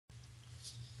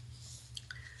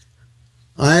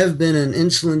I have been an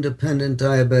insulin-dependent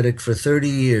diabetic for 30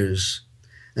 years,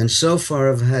 and so far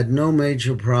have had no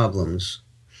major problems.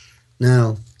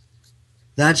 Now,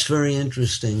 that's very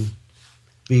interesting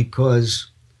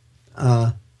because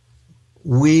uh,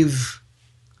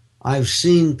 I've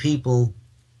seen people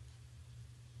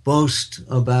boast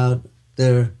about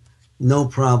their no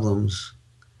problems.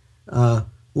 Uh,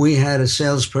 we had a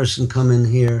salesperson come in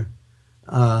here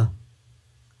uh,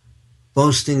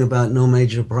 boasting about no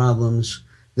major problems.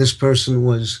 This person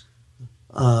was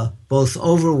both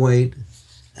overweight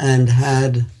and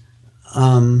had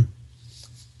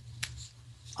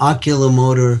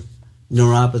oculomotor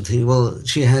neuropathy. Well,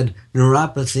 she had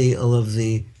neuropathy of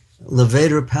the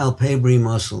levator palpebral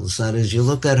muscles. That is, you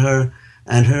look at her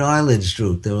and her eyelids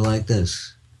drooped. They were like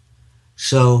this.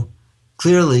 So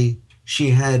clearly,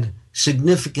 she had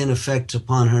significant effects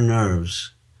upon her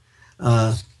nerves.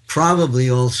 Probably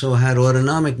also had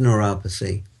autonomic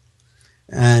neuropathy.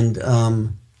 And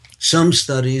some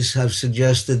studies have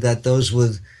suggested that those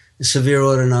with severe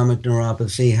autonomic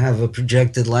neuropathy have a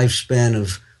projected lifespan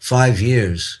of 5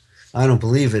 years. I don't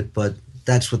believe it, but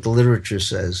that's what the literature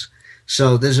says.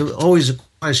 So there's always a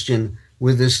question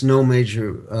with this no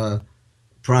major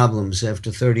problems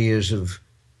after 30 years of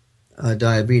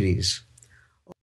diabetes.